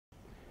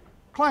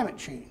climate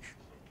change.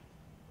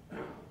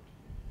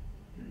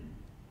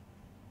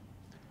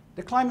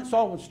 The climate's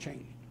always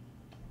changed.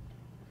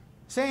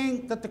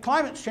 Saying that the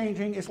climate's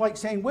changing is like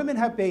saying women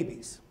have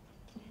babies.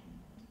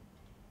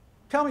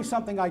 Tell me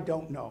something I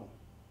don't know.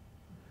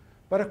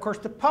 But of course,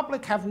 the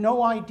public have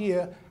no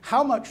idea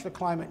how much the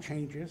climate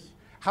changes,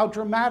 how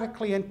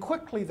dramatically and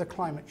quickly the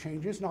climate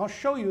changes, and I'll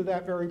show you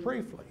that very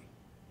briefly.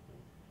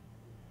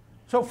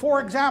 So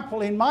for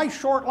example, in my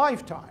short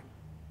lifetime,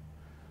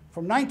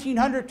 from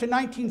 1900 to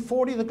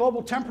 1940, the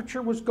global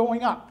temperature was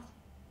going up.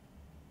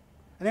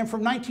 And then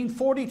from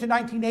 1940 to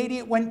 1980,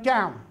 it went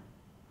down.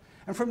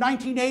 And from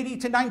 1980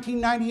 to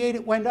 1998,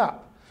 it went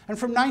up. And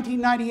from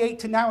 1998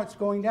 to now, it's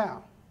going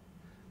down.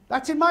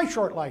 That's in my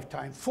short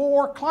lifetime,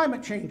 4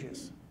 climate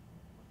changes.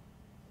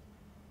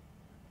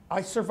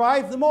 I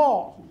survived them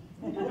all.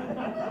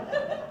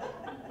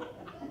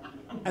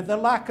 And the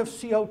lack of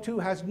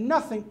CO2 has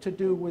nothing to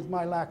do with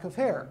my lack of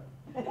hair.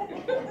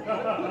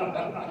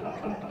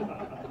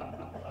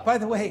 By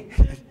the way,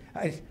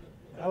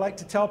 I like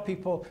to tell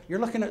people, you're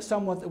looking at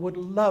someone that would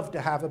love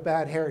to have a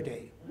bad hair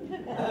day.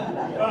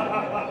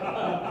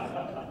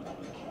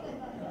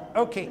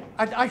 Okay,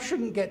 I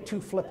shouldn't get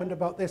too flippant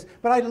about this,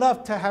 but I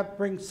love to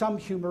bring some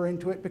humor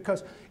into it,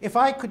 because if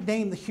I could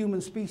name the human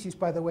species,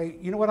 by the way,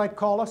 you know what I'd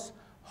call us?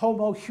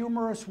 Homo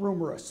humorous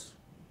rumorous,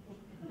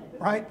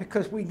 right?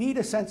 Because we need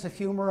a sense of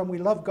humor and we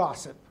love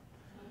gossip,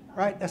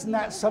 right? Doesn't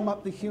that sum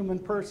up the human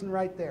person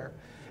right there?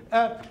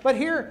 But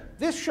here,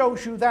 this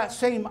shows you that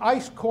same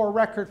ice core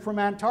record from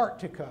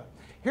Antarctica.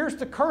 Here's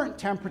the current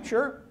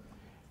temperature,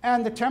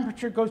 and the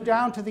temperature goes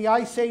down to the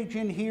ice age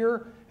in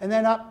here, and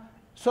then up.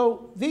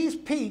 So these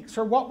peaks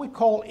are what we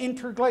call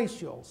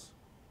interglacials.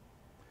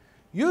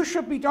 You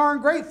should be darn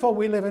grateful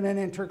we live in an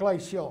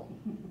interglacial.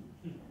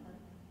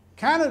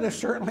 Canada's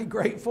certainly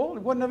grateful.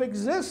 It wouldn't have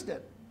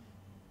existed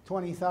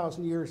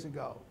 20,000 years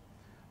ago.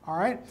 All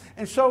right?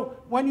 And so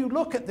when you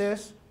look at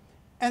this,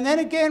 and then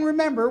again,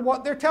 remember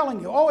what they're telling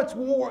you. Oh, it's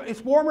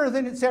warmer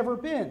than it's ever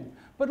been.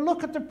 But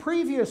look at the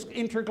previous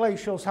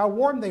interglacials, how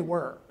warm they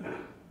were.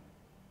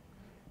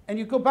 And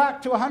you go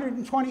back to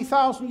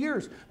 120,000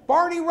 years.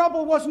 Barney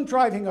Rubble wasn't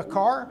driving a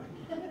car.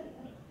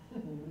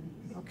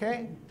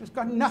 Okay? It's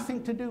got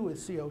nothing to do with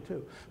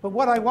CO2. But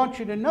what I want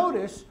you to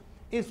notice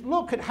is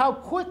look at how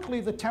quickly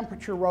the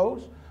temperature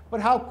rose,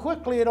 but how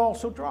quickly it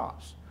also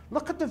drops.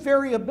 Look at the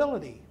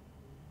variability.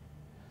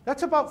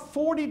 That's about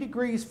 40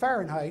 degrees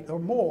Fahrenheit or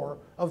more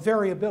of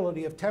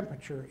variability of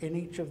temperature in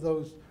each of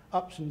those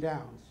ups and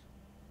downs.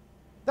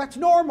 That's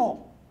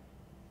normal.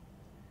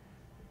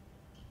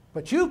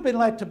 But you've been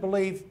led to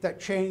believe that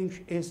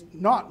change is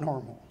not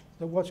normal,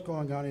 that what's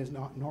going on is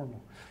not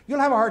normal. You'll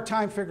have a hard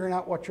time figuring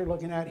out what you're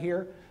looking at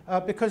here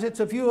because it's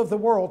a view of the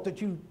world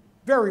that you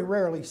very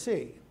rarely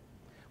see.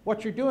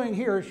 What you're doing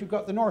here is you've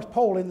got the North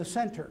Pole in the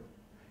center.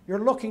 You're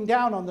looking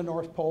down on the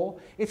North Pole.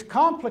 It's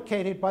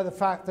complicated by the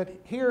fact that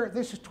here,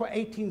 this is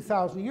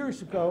 18,000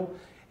 years ago.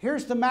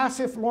 Here's the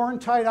massive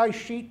Laurentide ice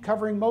sheet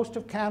covering most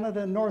of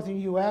Canada and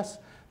northern US,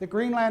 the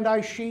Greenland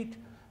ice sheet,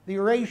 the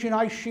Eurasian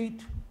ice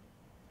sheet.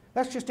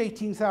 That's just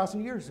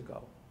 18,000 years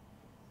ago.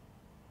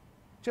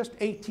 Just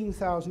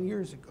 18,000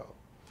 years ago.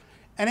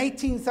 And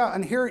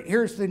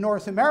here's the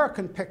North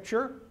American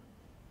picture,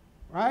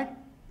 right?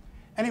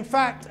 And in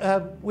fact,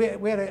 we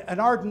had an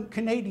ardent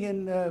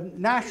Canadian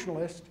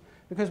nationalist,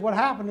 because what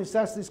happened is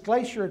as this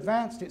glacier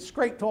advanced, it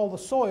scraped all the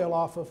soil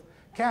off of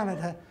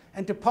Canada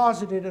and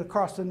deposited it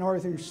across the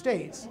northern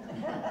states.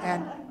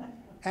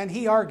 And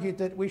he argued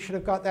that we should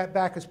have got that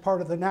back as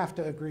part of the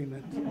NAFTA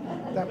agreement.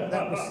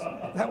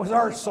 That was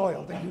our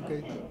soil that you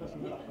could.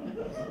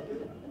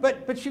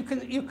 But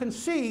you can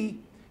see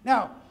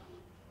now,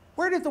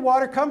 where did the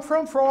water come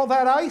from for all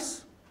that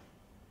ice?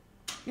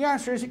 The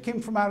answer is it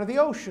came from out of the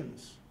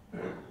oceans.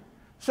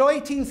 So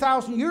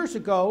 18,000 years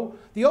ago,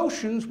 the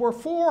oceans were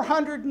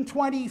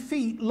 420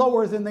 feet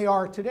lower than they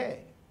are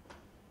today.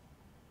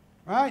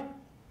 Right?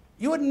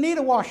 You wouldn't need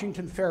a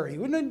Washington ferry.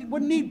 You wouldn't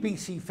need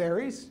BC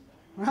ferries.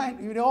 Right?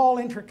 You'd all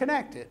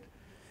interconnected.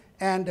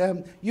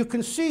 And you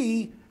can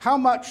see how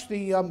much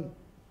the,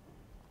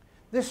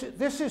 this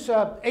is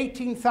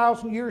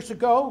 18,000 years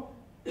ago,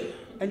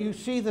 and you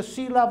see the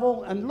sea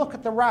level, and look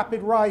at the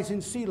rapid rise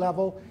in sea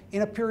level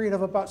in a period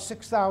of about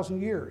 6,000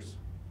 years.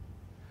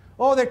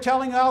 Oh, they're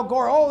telling Al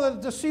Gore, oh,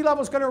 the sea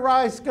level's going to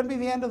rise, it's going to be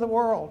the end of the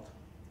world.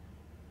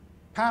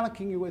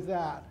 Panicking you with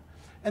that.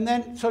 And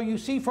then, so you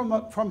see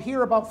from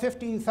here about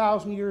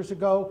 15,000 years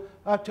ago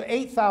up to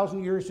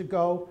 8,000 years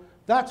ago,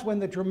 that's when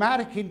the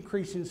dramatic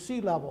increase in sea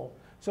level,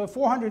 so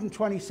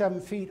 427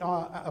 feet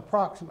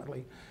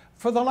approximately.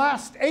 For the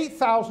last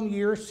 8,000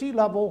 years, sea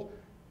level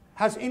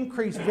has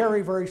increased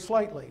very, very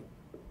slightly.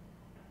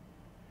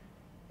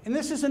 And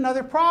this is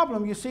another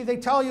problem. You see, they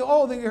tell you,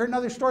 oh, you heard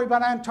another story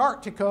about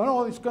Antarctica, and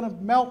oh, it's going to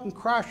melt and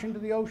crash into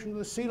the ocean,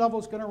 the sea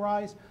level is going to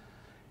rise.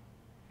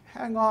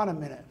 Hang on a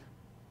minute.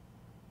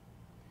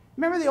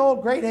 Remember the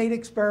old grade 8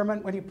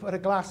 experiment when you put a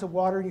glass of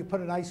water and you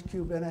put an ice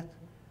cube in it?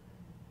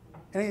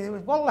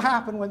 And what will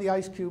happen when the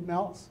ice cube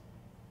melts?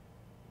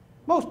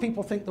 Most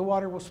people think the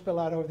water will spill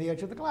out over the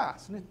edge of the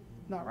glass, and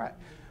Not right.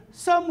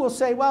 Some will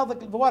say, well, the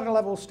water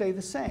level will stay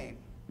the same.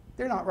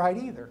 They're not right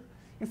either.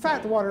 In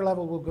fact, the water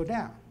level will go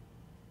down,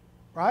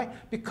 right?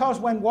 Because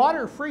when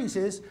water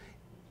freezes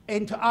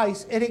into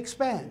ice, it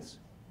expands.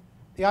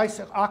 The ice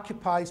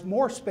occupies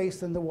more space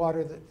than the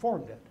water that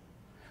formed it.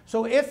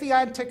 So if the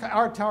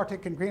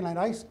Antarctic and Greenland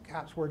ice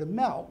caps were to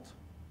melt,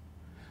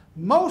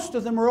 most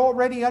of them are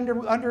already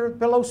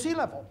below sea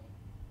level.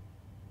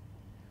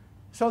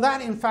 So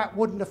that, in fact,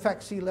 wouldn't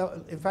affect sea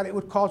level. In fact, it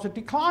would cause a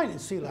decline in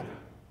sea level.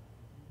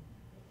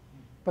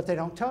 But they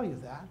don't tell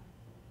you that,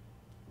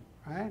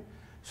 right?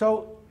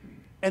 So,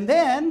 and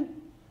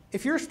then,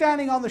 if you're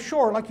standing on the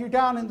shore, like you're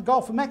down in the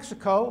Gulf of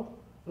Mexico,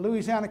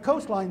 Louisiana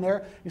coastline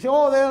there, you say,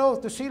 oh,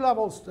 the sea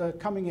level's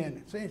coming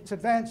in. It's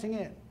advancing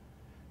in.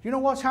 Do you know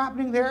what's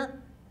happening there?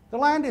 The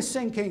land is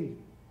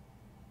sinking.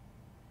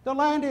 The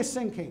land is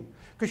sinking.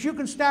 Because you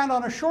can stand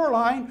on a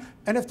shoreline,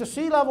 and if the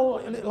sea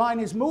level line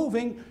is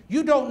moving,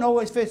 you don't know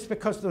if it's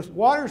because the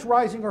water's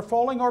rising or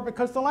falling or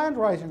because the land's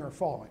rising or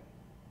falling.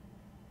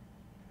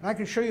 And I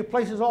can show you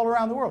places all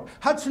around the world.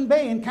 Hudson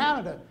Bay in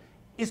Canada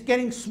is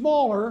getting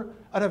smaller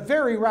at a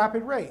very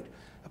rapid rate.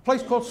 A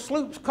place called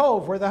Sloop's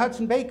Cove, where the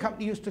Hudson Bay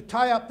Company used to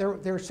tie up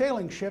their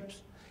sailing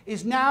ships,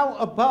 is now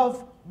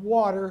above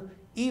water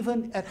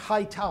even at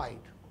high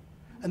tide.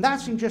 And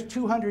that's in just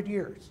 200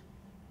 years.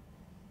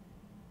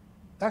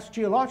 That's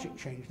geologic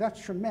change. That's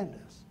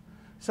tremendous.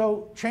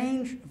 So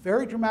change,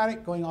 very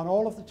dramatic, going on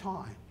all of the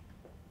time.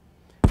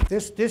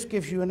 This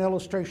gives you an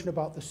illustration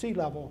about the sea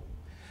level.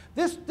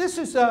 This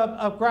is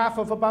a graph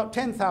of about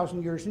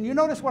 10,000 years. And you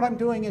notice what I'm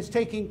doing is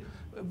taking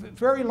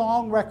very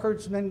long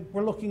records, and then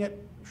we're looking at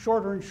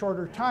shorter and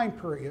shorter time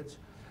periods.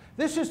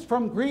 This is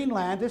from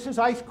Greenland. This is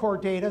ice core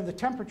data, the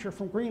temperature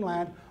from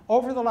Greenland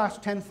over the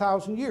last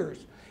 10,000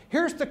 years.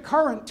 Here's the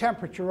current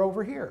temperature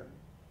over here.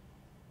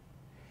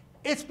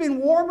 It's been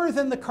warmer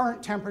than the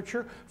current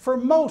temperature for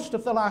most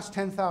of the last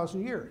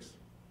 10,000 years.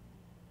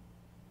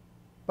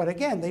 But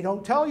again, they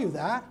don't tell you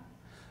that.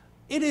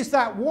 It is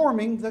that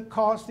warming that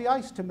caused the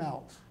ice to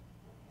melt.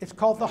 It's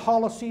called the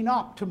Holocene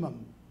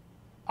optimum.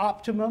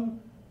 Optimum,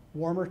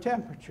 warmer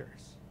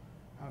temperatures.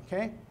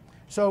 Okay?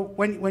 So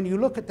when you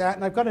look at that,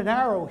 and I've got an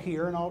arrow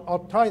here, and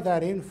I'll tie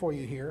that in for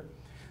you here.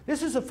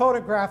 This is a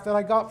photograph that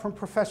I got from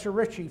Professor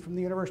Ritchie from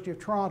the University of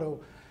Toronto.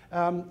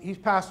 He's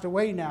passed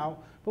away now.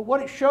 But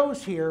what it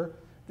shows here,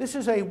 this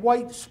is a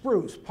white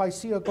spruce,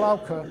 Picea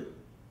glauca,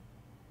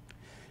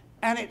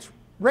 and it's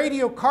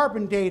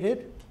radiocarbon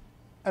dated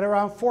at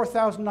around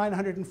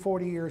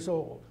 4,940 years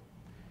old.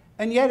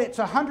 And yet it's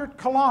 100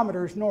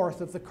 kilometers north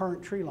of the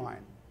current tree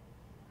line.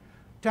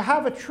 To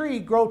have a tree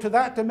grow to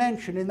that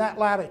dimension in that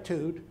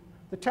latitude,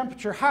 the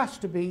temperature has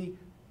to be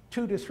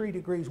 2 to 3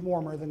 degrees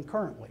warmer than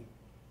currently.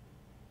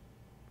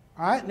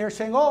 All right, and they're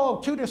saying, oh,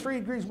 2 to 3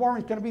 degrees warmer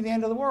is going to be the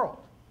end of the world.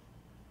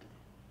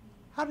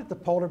 How did the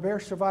polar bear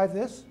survive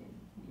this?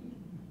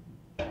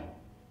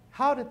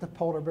 How did the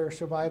polar bear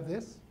survive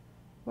this?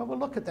 Well, we'll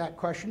look at that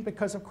question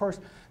because, of course,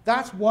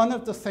 that's one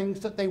of the things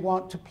that they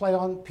want to play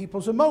on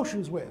people's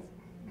emotions with.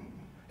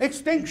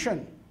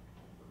 Extinction.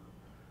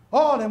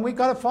 Oh, then we've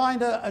got to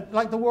find,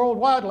 like the world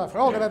wildlife.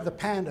 Oh, we've got to have the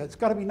panda. It's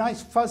got to be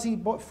nice, fuzzy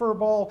fur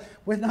ball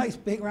with nice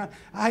big round.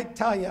 I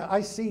tell you,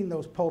 I've seen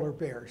those polar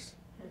bears.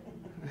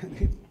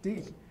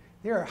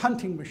 They're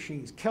hunting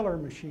machines, killer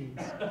machines.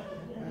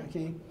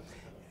 Okay?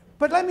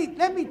 But let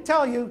me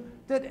tell you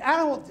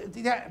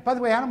that by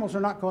the way, animals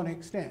are not going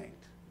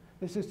extinct.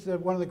 This is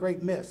one of the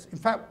great myths. In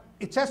fact,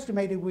 it's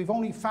estimated we've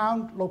only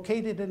found,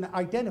 located, and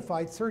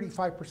identified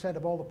 35%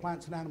 of all the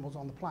plants and animals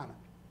on the planet.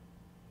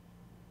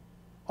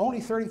 Only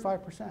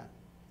 35%.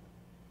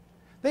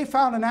 They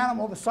found an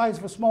animal the size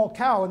of a small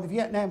cow in the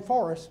Vietnam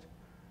forest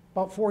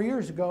about 4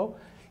 years ago,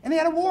 and they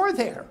had a war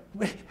there.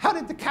 How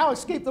did the cow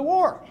escape the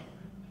war?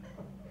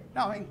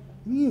 No, I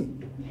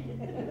mean,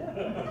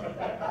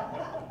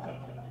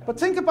 But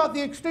think about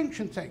the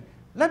extinction thing.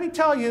 Let me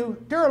tell you,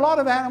 there are a lot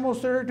of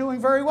animals that are doing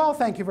very well,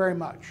 thank you very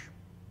much.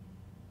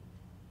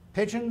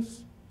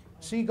 Pigeons,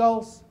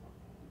 seagulls,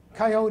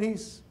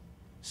 coyotes,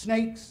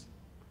 snakes.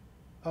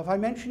 Have I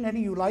mentioned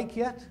any you like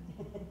yet?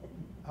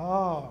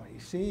 Oh, you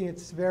see,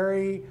 it's a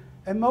very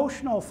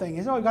emotional thing.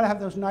 You know, you've got to have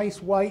those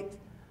nice white.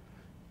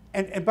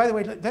 And by the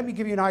way, let me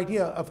give you an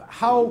idea of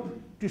how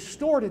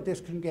distorted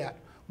this can get.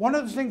 One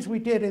of the things we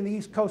did in the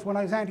East Coast when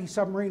I was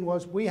anti-submarine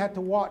was we had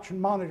to watch and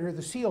monitor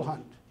the seal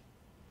hunt.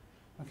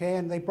 Okay,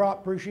 and they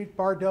brought Brigitte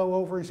Bardot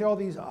over and said, oh,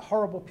 these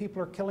horrible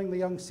people are killing the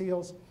young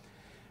seals.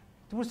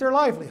 It was their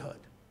livelihood.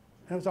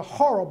 And it was a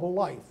horrible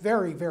life,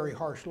 very, very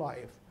harsh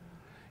life.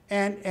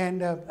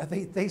 And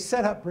they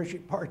set up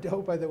Brigitte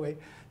Bardot, by the way.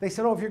 They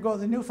said, oh, if you're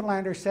going, the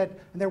Newfoundlanders said,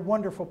 and they're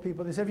wonderful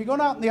people, they said, if you're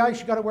going out in the ice,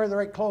 you've got to wear the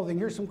right clothing.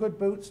 Here's some good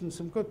boots and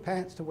some good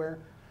pants to wear.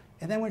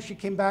 And then when she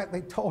came back,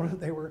 they told her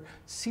they were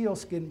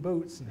sealskin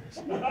boots.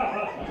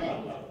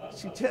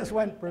 She just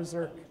went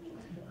berserk.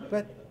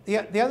 But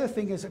the other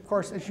thing is, of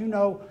course, as you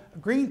know,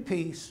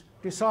 Greenpeace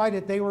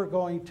decided they were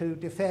going to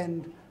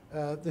defend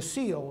the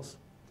seals.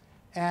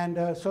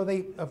 And so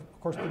they, of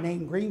course, the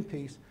name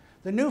Greenpeace.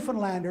 The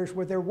Newfoundlanders,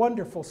 with their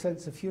wonderful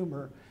sense of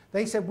humor,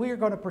 They said, we are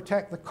going to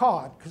protect the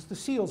cod because the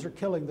seals are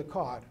killing the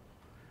cod.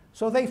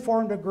 So they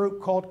formed a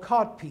group called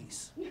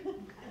Codpiece.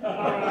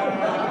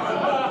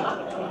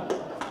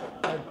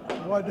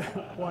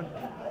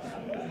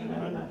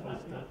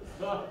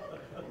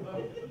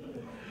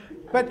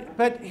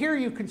 But here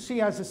you can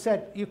see, as I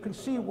said, you can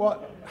see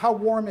how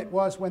warm it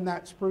was when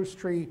that spruce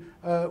tree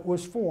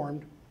was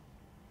formed.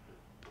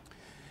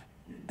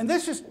 And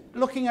this is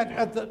looking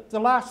at the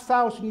last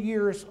 1,000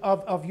 years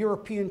of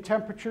European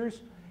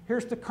temperatures.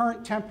 Here's the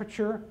current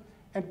temperature.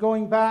 And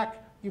going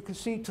back, you can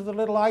see to the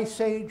Little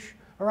Ice Age,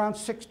 around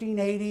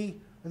 1680,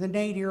 the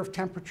nadir of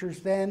temperatures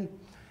then.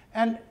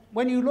 And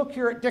when you look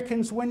here at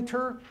Dickens'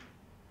 winter,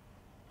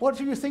 what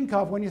do you think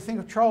of when you think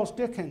of Charles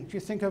Dickens? Do you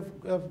think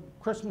of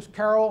Christmas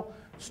Carol,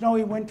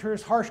 snowy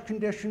winters, harsh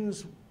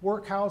conditions,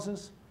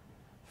 workhouses?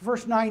 The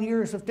first 9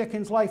 years of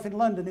Dickens' life in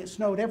London, it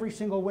snowed every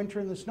single winter,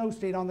 and the snow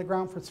stayed on the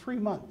ground for 3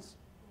 months.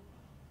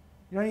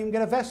 You don't even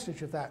get a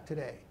vestige of that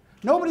today.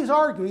 Nobody's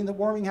arguing that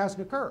warming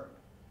hasn't occurred.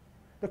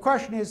 The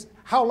question is,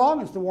 how long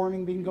has the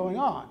warming been going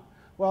on?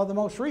 Well, the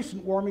most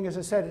recent warming, as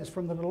I said, is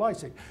from the Little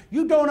Ice Age.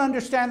 You don't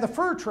understand the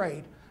fur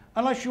trade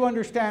unless you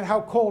understand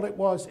how cold it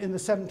was in the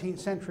 17th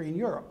century in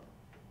Europe.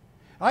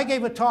 I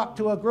gave a talk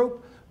to a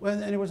group,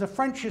 and it was a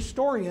French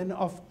historian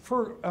of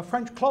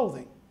French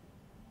clothing.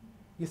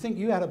 You think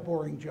you had a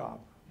boring job,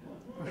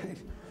 right?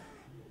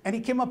 And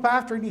he came up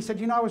after and he said,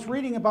 you know, I was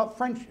reading about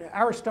French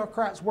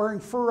aristocrats wearing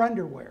fur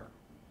underwear.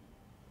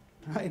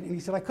 Right? And he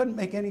said, I couldn't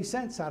make any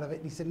sense out of it.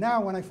 And he said, now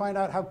when I find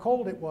out how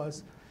cold it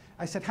was,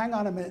 I said, hang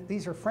on a minute,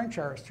 these are French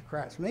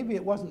aristocrats. Maybe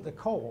it wasn't the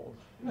cold.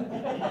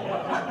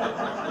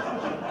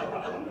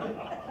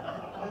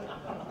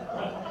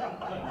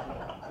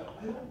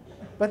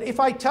 But if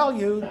I tell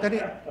you that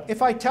in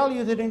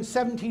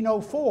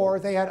 1704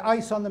 they had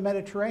ice on the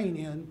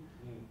Mediterranean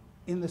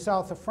in the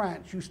south of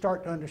France, you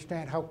start to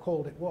understand how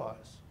cold it was.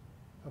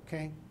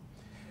 Okay,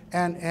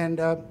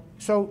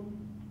 so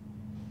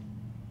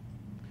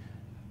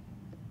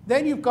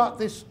then you've got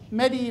this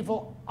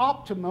medieval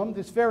optimum,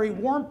 this very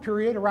warm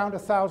period around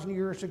 1,000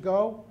 years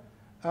ago.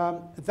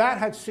 That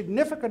had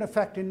significant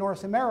effect in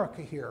North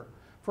America here.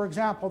 For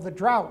example, the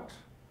drought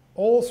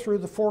all through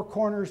the Four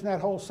Corners and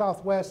that whole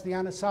Southwest, the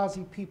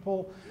Anasazi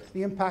people,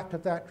 the impact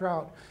of that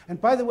drought.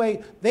 And by the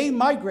way, they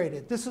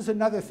migrated. This is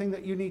another thing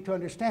that you need to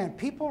understand.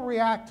 People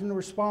react and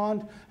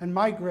respond and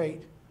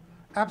migrate.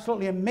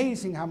 Absolutely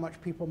amazing how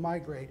much people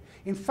migrate.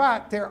 In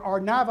fact, there are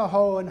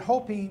Navajo and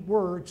Hopi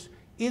words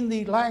in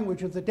the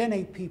language of the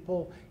Dene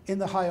people in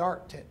the high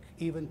Arctic,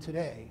 even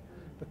today.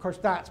 Of course,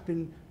 that's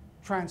been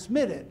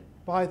transmitted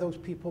by those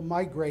people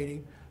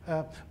migrating.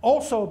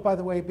 Also, by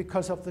the way,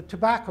 because of the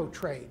tobacco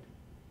trade.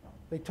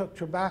 They took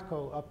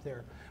tobacco up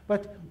there.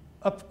 But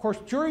of course,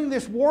 during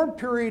this warm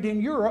period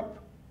in Europe,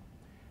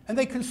 and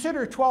they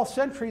consider 12th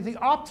century the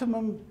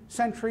optimum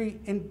century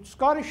in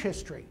Scottish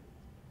history.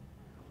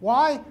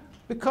 Why?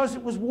 Because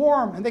it was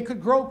warm and they could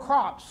grow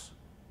crops.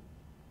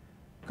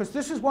 Because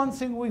this is one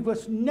thing we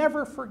must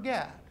never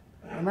forget.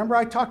 Remember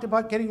I talked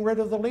about getting rid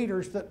of the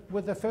leaders that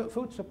with the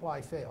food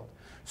supply failed.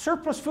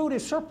 Surplus food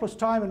is surplus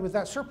time, and with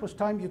that surplus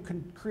time you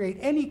can create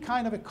any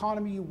kind of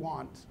economy you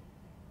want.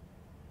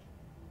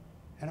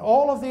 And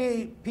all of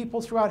the people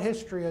throughout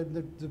history,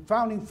 the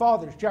founding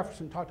fathers,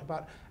 Jefferson talked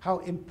about how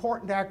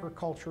important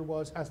agriculture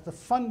was as the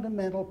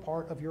fundamental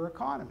part of your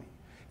economy.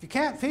 If you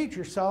can't feed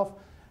yourself,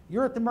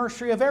 you're at the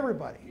mercy of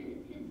everybody.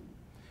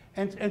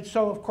 And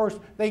so, of course,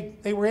 they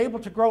were able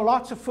to grow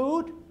lots of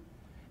food,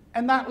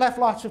 and that left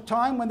lots of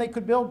time when they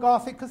could build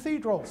Gothic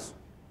cathedrals.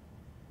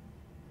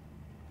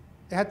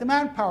 They had the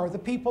manpower, the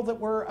people that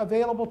were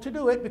available to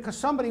do it, because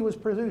somebody was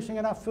producing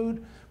enough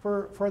food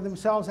for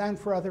themselves and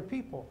for other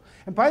people.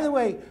 And by the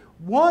way,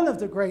 one of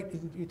the great,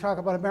 you talk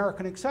about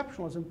American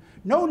exceptionalism,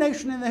 no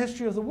nation in the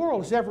history of the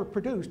world has ever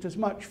produced as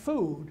much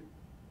food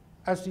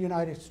as the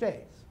United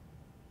States.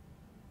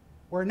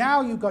 Where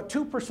now you've got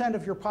 2%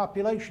 of your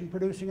population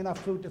producing enough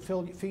food to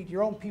feed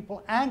your own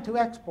people and to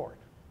export.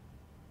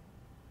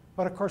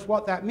 But of course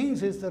what that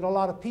means is that a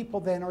lot of people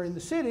then are in the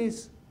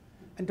cities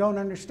and don't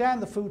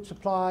understand the food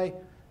supply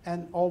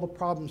and all the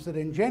problems that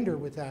engender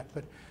with that.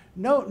 But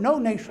no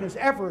nation has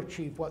ever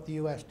achieved what the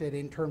US did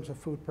in terms of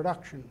food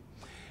production.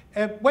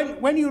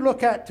 When you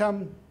look at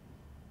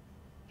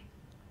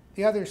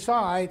the other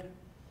side,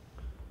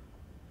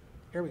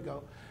 here we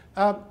go.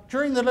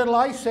 During the Little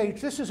Ice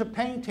Age, this is a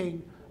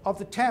painting of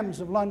the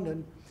Thames of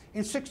London.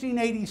 In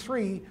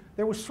 1683,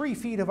 there was 3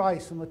 feet of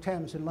ice on the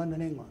Thames in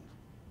London, England.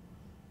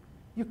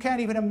 You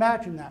can't even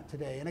imagine that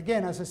today. And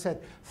again, as I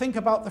said, think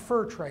about the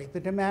fur trade,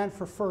 the demand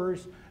for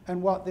furs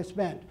and what this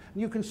meant.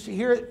 And you can see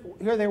here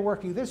they're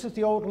working. This is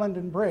the old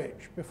London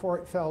Bridge before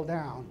it fell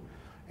down.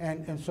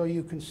 And so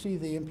you can see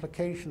the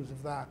implications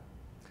of that.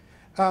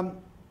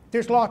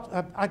 There's lots,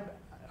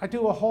 I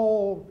do a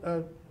whole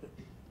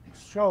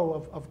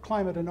show of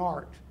climate and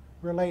art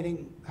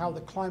relating how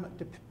the climate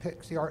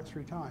depicts the art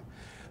through time.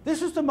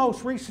 This is the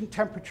most recent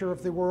temperature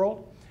of the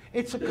world.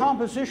 It's a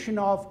composition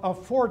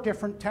of 4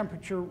 different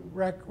temperature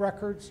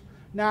records.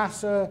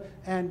 NASA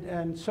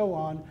and so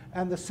on,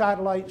 and the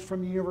satellites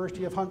from the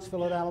University of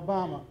Huntsville at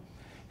Alabama.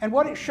 And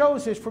what it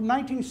shows is from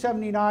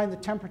 1979, the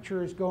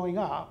temperature is going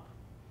up.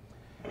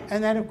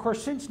 And then, of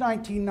course, since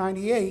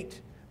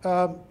 1998,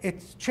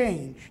 it's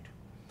changed.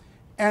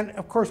 And,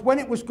 of course, when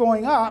it was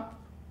going up,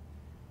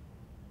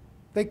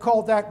 they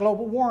called that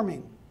global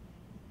warming.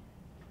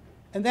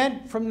 And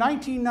then from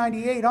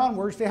 1998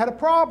 onwards, they had a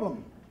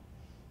problem,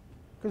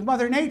 because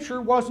Mother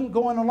Nature wasn't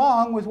going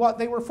along with what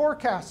they were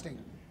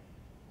forecasting.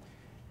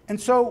 And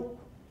so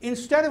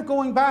instead of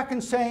going back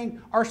and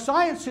saying, our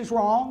science is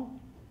wrong,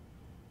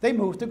 they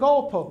moved the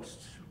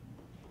goalposts.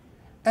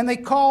 And they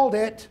called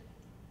it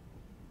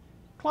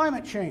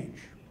climate change.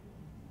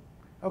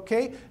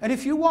 Okay? And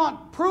if you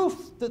want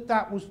proof that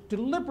that was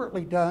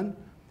deliberately done,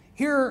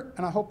 here,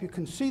 and I hope you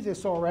can see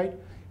this all right,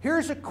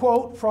 here's a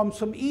quote from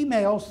some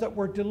emails that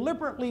were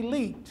deliberately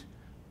leaked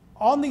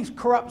on these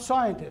corrupt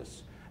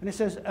scientists. And it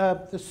says,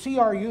 the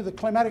CRU, the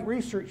Climatic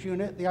Research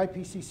Unit, the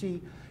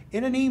IPCC,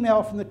 in an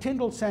email from the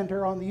Tyndall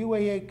Center on the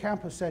UAA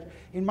campus said,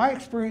 in my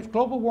experience,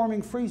 global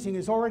warming freezing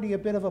is already a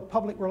bit of a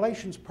public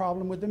relations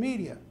problem with the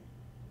media.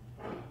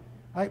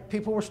 Right?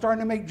 People were starting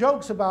to make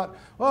jokes about,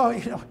 oh,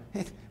 you know,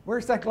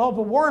 where's that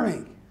global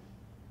warming?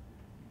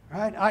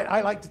 Right?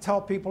 I like to tell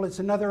people it's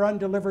another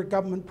undelivered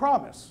government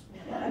promise.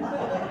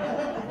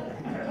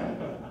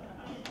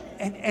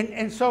 And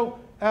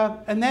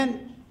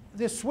then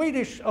this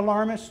Swedish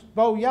alarmist,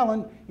 Bo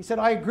Yellen, he said,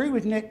 I agree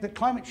with Nick that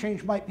climate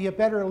change might be a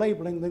better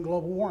labeling than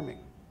global warming.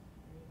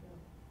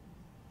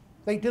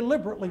 They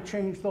deliberately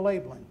changed the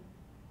labeling.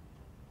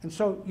 And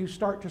so you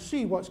start to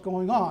see what's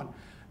going on.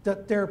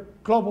 That their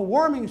global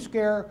warming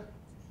scare,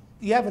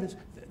 the evidence,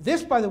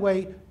 this, by the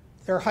way,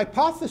 their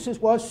hypothesis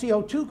was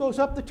CO2 goes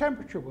up, the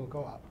temperature will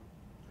go up.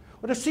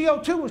 Well, the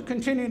CO2 was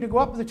continuing to go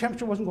up, but the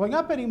temperature wasn't going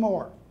up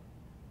anymore.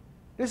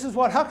 This is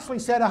what Huxley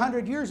said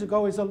 100 years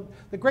ago is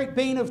the great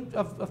bane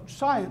of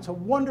science, a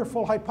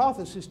wonderful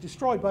hypothesis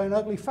destroyed by an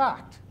ugly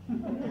fact.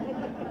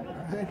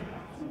 Right?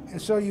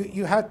 And so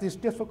you had this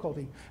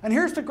difficulty. And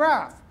here's the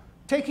graph.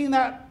 Taking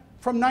that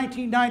from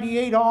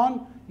 1998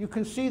 on, you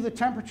can see the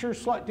temperature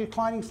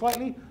declining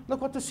slightly.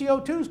 Look what the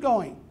CO2 is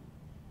going.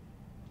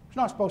 It's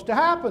not supposed to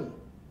happen.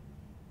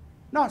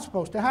 Not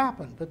supposed to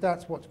happen, but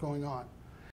that's what's going on.